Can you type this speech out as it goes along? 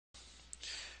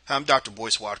I'm Dr.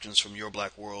 Boyce Watkins from Your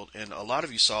Black World, and a lot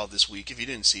of you saw this week. If you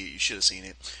didn't see it, you should have seen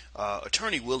it.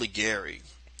 Attorney Willie Gary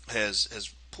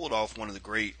has pulled off one of the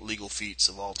great legal feats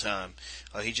of all time.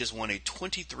 He just won a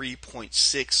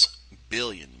 23.6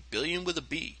 billion with a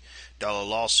B dollar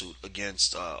lawsuit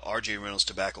against R.J. Reynolds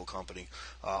Tobacco Company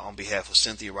on behalf of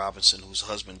Cynthia Robinson, whose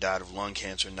husband died of lung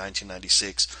cancer in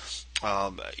 1996.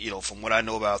 From what I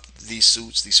know about these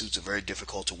suits are very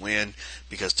difficult to win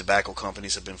because tobacco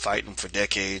companies have been fighting for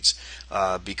decades.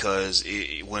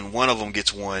 When one of them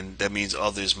gets one, that means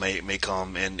others may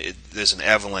come, and there's an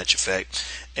avalanche effect.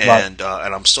 Right. And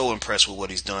I'm so impressed with what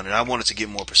he's done, and I wanted to get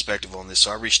more perspective on this, so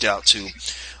I reached out to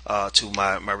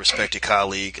my respected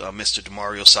colleague, Mr.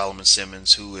 Demario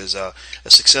Solomon-Simmons, who is a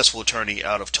successful attorney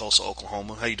out of Tulsa,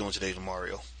 Oklahoma. How you doing today,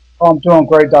 Demario? Oh, I'm doing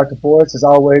great, Dr. Boyce. As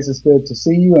always, it's good to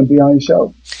see you and be on your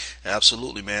show.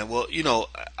 Absolutely, man. Well, you've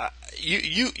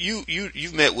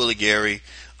met Willie Gary,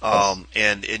 Yes.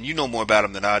 and you know more about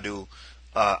him than I do.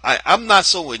 I'm not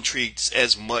so intrigued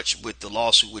as much with the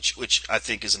lawsuit, which I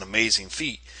think is an amazing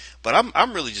feat. But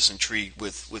I'm really just intrigued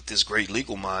with this great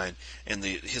legal mind and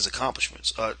his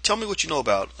accomplishments. Tell me what you know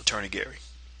about Attorney Gary.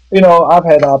 I've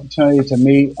had the opportunity to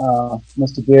meet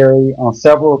Mr. Gary on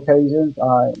several occasions.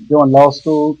 During law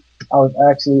school, I was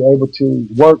actually able to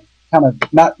work kind of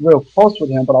not real close with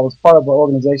him, but I was part of an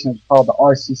organization called the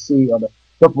RCC, or the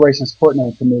Reparations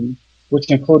Coordinating Committee, which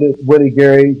included Willie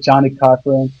Gary, Johnny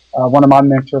Cochran, one of my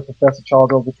mentors, Professor Charles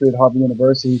Ogletree at Harvard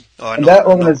University. Oh, And that I know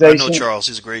organization, Charles.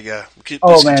 He's a great guy.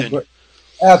 oh Please man, continue.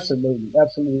 absolutely,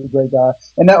 absolutely great guy.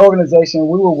 In that organization,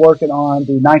 we were working on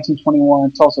the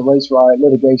 1921 Tulsa race riot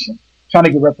litigation, trying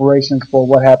to get reparations for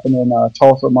what happened in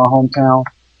Tulsa, my hometown,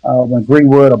 when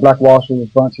Greenwood or Black Wall Street was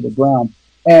burnt to the ground.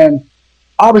 And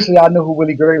obviously, I knew who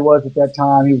Willie Gary was at that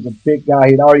time. He was a big guy.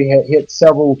 He'd already had hit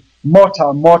several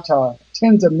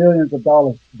tens of millions of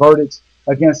dollars verdicts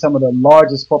against some of the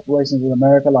largest corporations in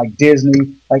America, like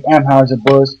Disney, like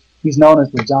Anheuser-Busch. He's known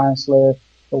as the Giant Slayer.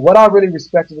 But what I really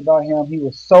respected about him, he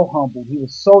was so humble, he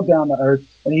was so down to earth,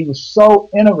 and he was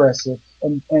so interested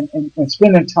in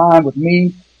spending time with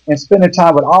me and spending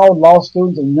time with all law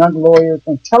students and young lawyers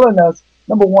and telling us,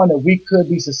 number one, that we could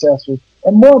be successful.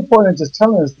 And more important than just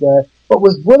telling us that, but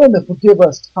was willing to give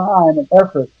us time and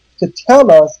effort to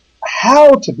tell us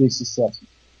how to be successful.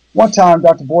 One time,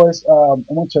 Dr. Boyce, I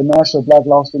went to a National Black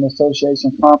Law Student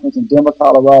Association conference in Denver,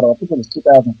 Colorado. I think it was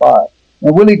 2005.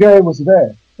 And Willie Gary was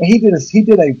there. And he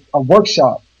did a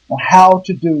workshop on how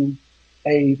to do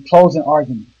a closing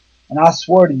argument. And I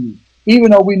swear to you,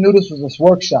 even though we knew this was a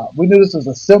workshop, we knew this was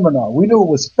a seminar, we knew it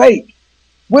was fake,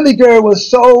 Willie Gary was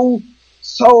so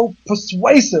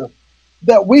persuasive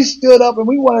that we stood up and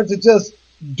we wanted to just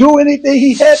do anything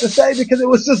he had to say because it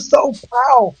was just so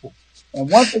powerful. And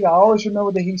one thing I always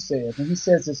remember that he said, and he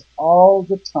says this all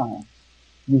the time,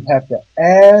 you have to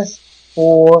ask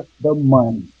for the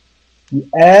money. You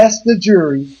ask the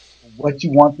jury what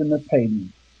you want them to pay you.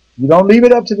 You don't leave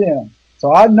it up to them.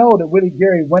 So I know that Willie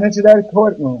Gary went into that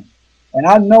courtroom, and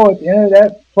I know at the end of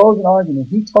that closing argument,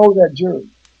 he told that jury,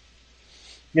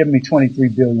 give me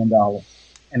 $23 billion.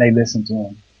 And they listened to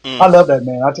him. I Mm. love that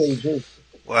man. I tell you the truth.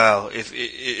 Wow,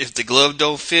 if the glove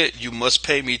don't fit, you must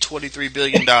pay me $23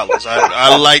 billion.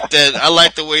 I like that. I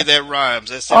like the way that rhymes.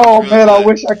 That sounds Oh real man, I good.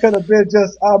 wish I could have been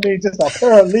just a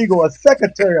paralegal, a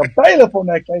secretary, a bailiff on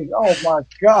that case. Oh my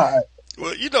God.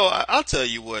 Well, I'll tell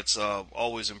you what's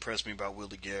always impressed me about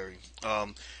Willie Gary.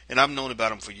 And I've known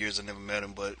about him for years. I never met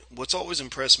him, but what's always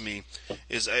impressed me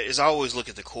is I always look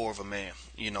at the core of a man.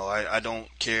 I don't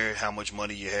care how much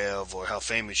money you have or how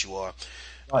famous you are.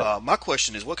 Right, My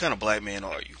question is, what kind of black man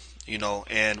are you?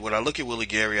 And when I look at Willie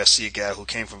Gary, I see a guy who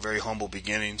came from very humble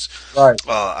beginnings. right.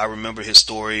 I remember his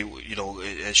story,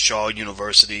 at Shaw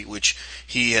University, which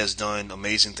he has done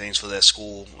amazing things for that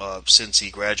school since he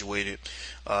graduated.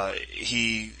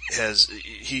 He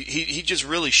just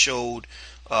really showed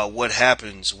what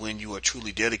happens when you are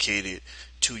truly dedicated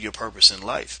to your purpose in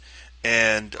life.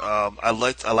 And I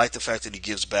like the fact that he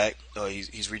gives back.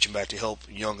 He's reaching back to help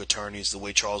young attorneys the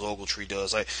way Charles Ogletree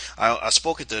does. I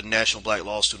spoke at the National Black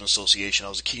Law Student Association. I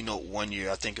was a keynote one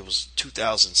year. I think it was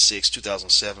 2006,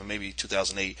 2007, maybe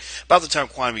 2008. About the time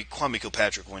Kwame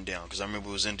Kilpatrick went down, because I remember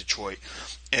it was in Detroit,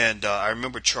 and I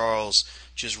remember Charles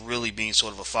just really being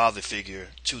sort of a father figure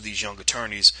to these young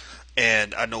attorneys.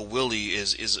 And I know Willie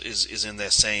is in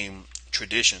that same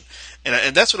tradition,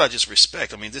 and that's what I just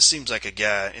respect. I mean, this seems like a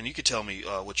guy, and you could tell me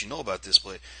what you know about this,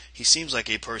 but he seems like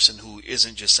a person who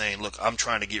isn't just saying, "Look, I'm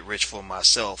trying to get rich for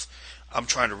myself. I'm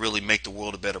trying to really make the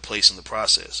world a better place in the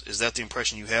process." Is that the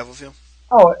impression you have of him?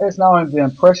 Oh, it's not only the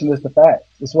impression, it's the fact.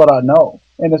 It's what I know.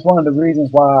 And it's one of the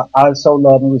reasons why I so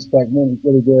love and respect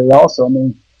Willie Gary also. I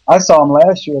mean, I saw him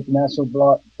last year at the National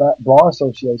Bar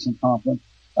Association conference,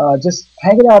 just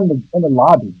hanging out in the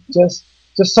lobby, just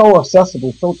so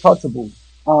accessible, so touchable.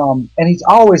 And he's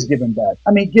always giving back.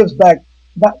 I mean, he gives back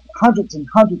not hundreds and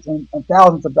hundreds and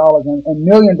thousands of dollars and $1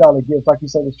 million gifts, like you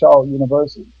said, at Charlotte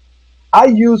University. I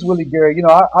use Willie Gary. You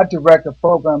know, I direct a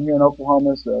program here in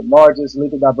Oklahoma. It's the largest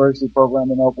legal diversity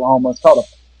program in Oklahoma. It's called a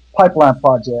Pipeline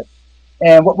Project.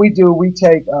 And what we do, we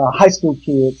take high school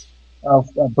kids,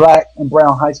 black and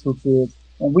brown high school kids,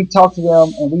 and we talk to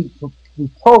them and we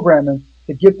program them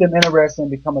to get them interested in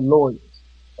becoming lawyers.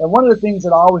 And one of the things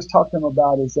that I always talk to them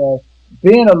about is that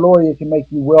being a lawyer can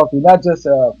make you wealthy, not just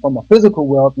from a physical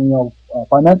wealth,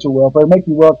 financial wealth, but it make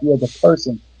you wealthy as a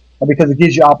person because it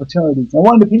gives you opportunities. And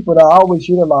one of the people that I always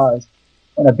utilize,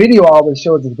 and a video I always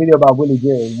shows is a video about Willie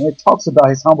Gary, and it talks about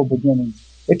his humble beginnings.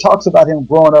 It talks about him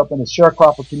growing up in a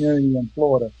sharecropper community in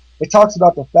Florida. It talks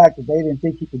about the fact that they didn't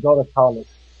think he could go to college.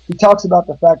 He talks about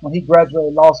the fact when he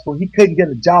graduated law school, he couldn't get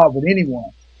a job with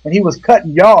anyone, and he was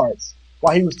cutting yards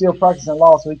while he was still practicing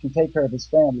law so he can take care of his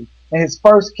family. And his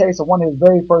first case, or one of his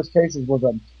very first cases, was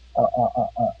a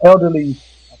elderly,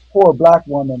 poor black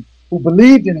woman who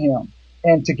believed in him.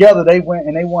 And together they went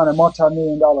and they won a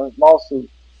multi-million-dollar lawsuit.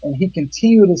 And he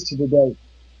continued this to today,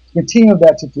 continued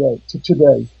that to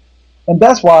today. And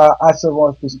that's why I so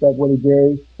much respect Willie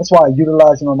Gary. That's why I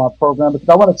utilize him in my program, because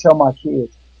I want to tell my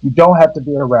kids, you don't have to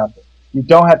be a rapper. You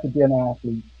don't have to be an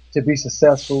athlete to be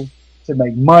successful, to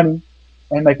make money,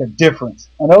 and make a difference.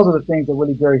 And those are the things that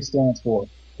Willie Gary stands for: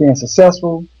 being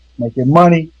successful, making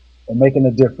money, and making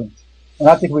a difference. And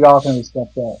I think we all can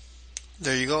respect that.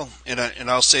 There you go.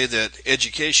 I'll say that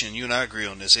education. You and I agree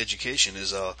on this. Education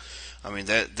is I mean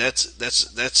that's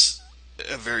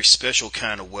a very special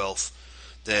kind of wealth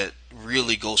that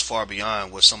really goes far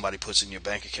beyond what somebody puts in your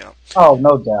bank account. Oh,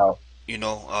 no doubt. And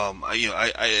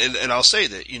I'll say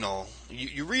that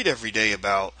you read every day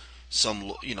about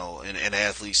some an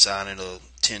athlete signing a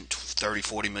 10, 30,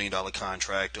 $40 million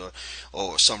contract,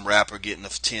 or some rapper getting a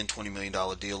 10, $20 million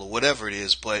deal, or whatever it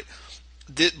is. But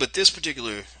this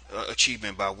particular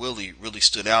achievement by Willie really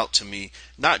stood out to me,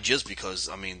 not just because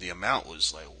I mean the amount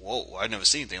was like, whoa, I've never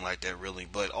seen anything like that really,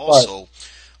 Right.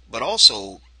 but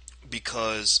also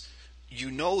because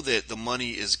that the money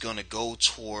is going to go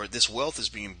toward this wealth is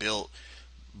being built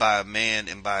by a man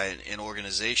and by an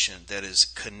organization that is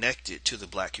connected to the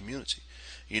black community.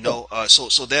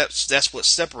 So that's what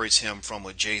separates him from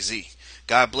a Jay Z.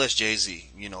 God bless Jay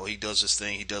Z. He does his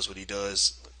thing. He does what he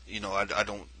does. I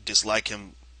don't dislike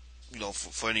him.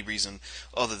 For any reason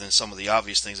other than some of the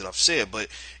obvious things that I've said. But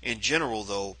in general,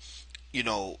 though,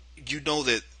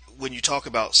 that when you talk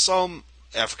about some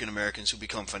African Americans who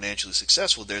become financially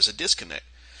successful, there's a disconnect.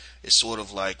 It's sort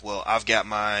of like, well, I've got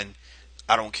mine.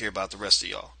 I don't care about the rest of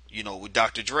y'all. With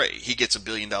Dr. Dre, he gets $1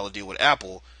 billion deal with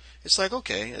Apple. It's like,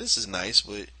 okay, this is nice,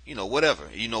 but whatever.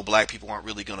 Black people aren't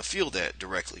really going to feel that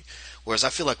directly. Whereas I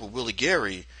feel like with Willie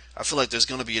Gary, I feel like there's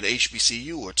going to be an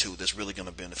HBCU or two that's really going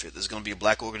to benefit. There's going to be a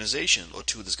black organization or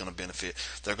two that's going to benefit.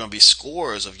 There are going to be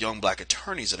scores of young black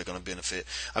attorneys that are going to benefit.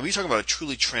 I mean, you're talking about a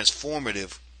truly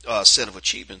transformative set of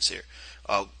achievements here.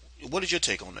 What is your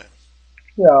take on that?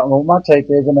 Yeah, well, my take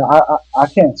is, I mean, I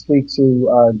can't speak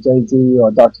to Jay Z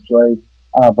or Dr. Dre,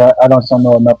 but I don't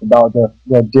know enough about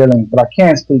their dealings. But I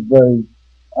can speak very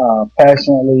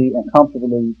passionately and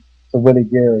comfortably to Willie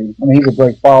Gary. I mean, he's a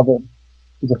great father.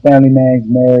 He's a family man. He's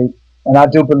married, and I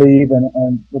do believe,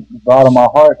 and with the bottom of my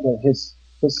heart, that his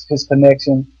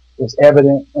connection is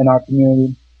evident in our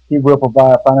community. He will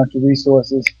provide financial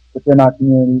resources within our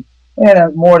community,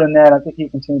 and more than that, I think he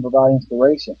continues to provide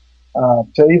inspiration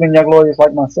to even young lawyers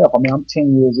like myself. I mean, I'm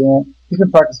 10 years in. He's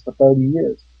been practicing for 30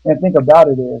 years. And the thing about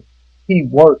it is, he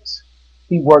works.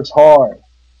 He works hard.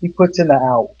 He puts in the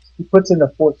hours. He puts in the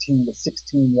 14, the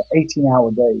 16, the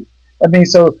 18-hour days. I mean,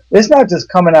 so it's not just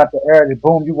coming out the air that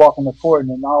boom, you walk in the court and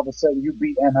then all of a sudden you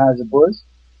beat Anheuser-Busch,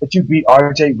 that you beat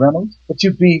R.J. Reynolds, that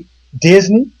you beat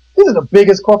Disney. These are the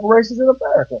biggest corporations in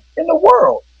America, in the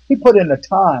world. He put in the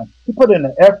time. He put in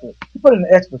the effort. He put in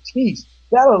the expertise.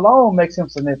 That alone makes him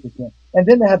significant. And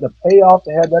then to have the payoff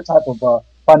to have that type of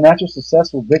financial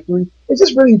successful victory, it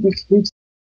just really speaks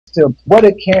to what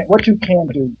you can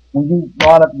do when you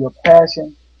line up your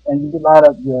passion and you line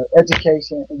up your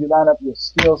education and you line up your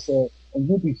skill set and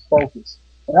you be focused.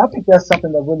 And I think that's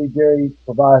something that Willie Gary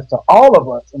provides to all of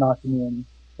us in our community,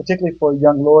 particularly for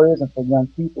young lawyers and for young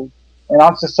people. And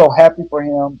I'm just so happy for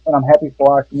him, and I'm happy for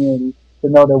our community to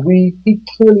know that he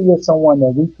clearly is someone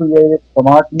that we created from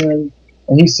our community,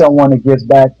 and he's someone that gives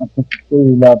back and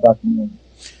completely loves our community.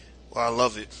 Well, I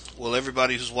love it. Well,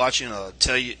 everybody who's watching,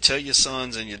 tell your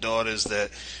sons and your daughters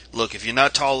that, look, if you're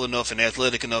not tall enough and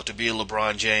athletic enough to be a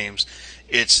LeBron James,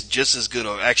 it's just as good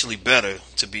or actually better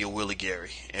to be a Willie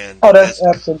Gary, and Oh, that's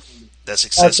absolutely, that's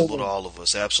accessible to absolutely, all of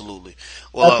us. Absolutely.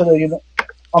 Well, absolutely. You know,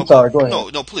 I'm okay, sorry. Go ahead. no,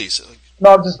 no, please.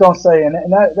 No, I'm just gonna say, and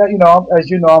that as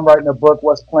you know, I'm writing a book,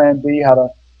 What's Plan B? How to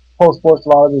post sports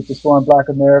lottery is destroying Black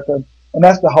America, and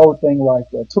that's the whole thing right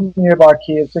there. Too many of our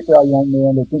kids, particularly our young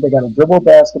men, they think they got to dribble a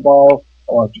basketball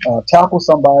or tackle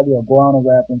somebody or go on a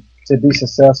rapping to be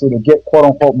successful to get quote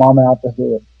unquote mama out the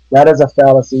hood. That is a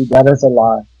fallacy. That is a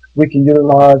lie. We can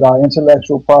utilize our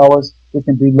intellectual prowess. We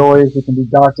can be lawyers. We can be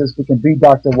doctors. We can be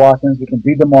Dr. Watkins. We can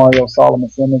be Demario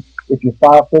Solomon-Simmons. If you're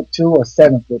 5'2" or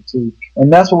 7'2",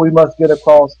 and that's what we must get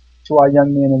across to our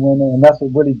young men and women. And that's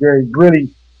what Willie Gary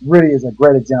really is a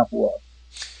great example of.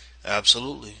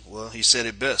 Absolutely. Well, he said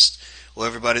it best. Well,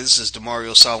 everybody, this is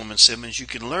Demario Solomon Simmons. You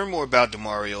can learn more about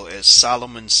Demario at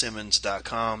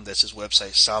solomon-simmons.com. That's his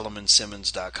website,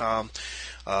 solomon-simmons.com.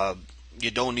 Uh, you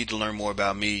don't need to learn more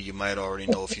about me. You might already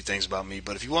know a few things about me.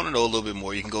 But if you want to know a little bit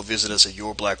more, you can go visit us at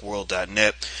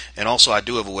yourblackworld.net. And also, I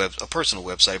do have a personal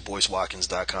website,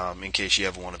 boycewatkins.com, in case you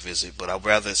ever want to visit. But I'd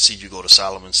rather see you go to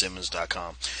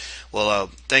solomon-simmons.com. Well,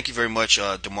 thank you very much,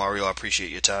 Demario. I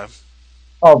appreciate your time.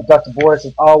 Oh, Dr. Boyce,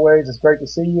 as always, it's great to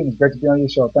see you and it's great to be on your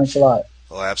show. Thanks a lot.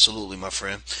 Oh, absolutely, my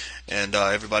friend. And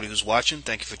everybody who's watching,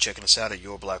 thank you for checking us out at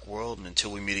Your Black World. And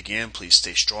until we meet again, please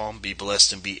stay strong, be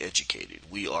blessed, and be educated.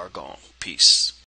 We are gone. Peace.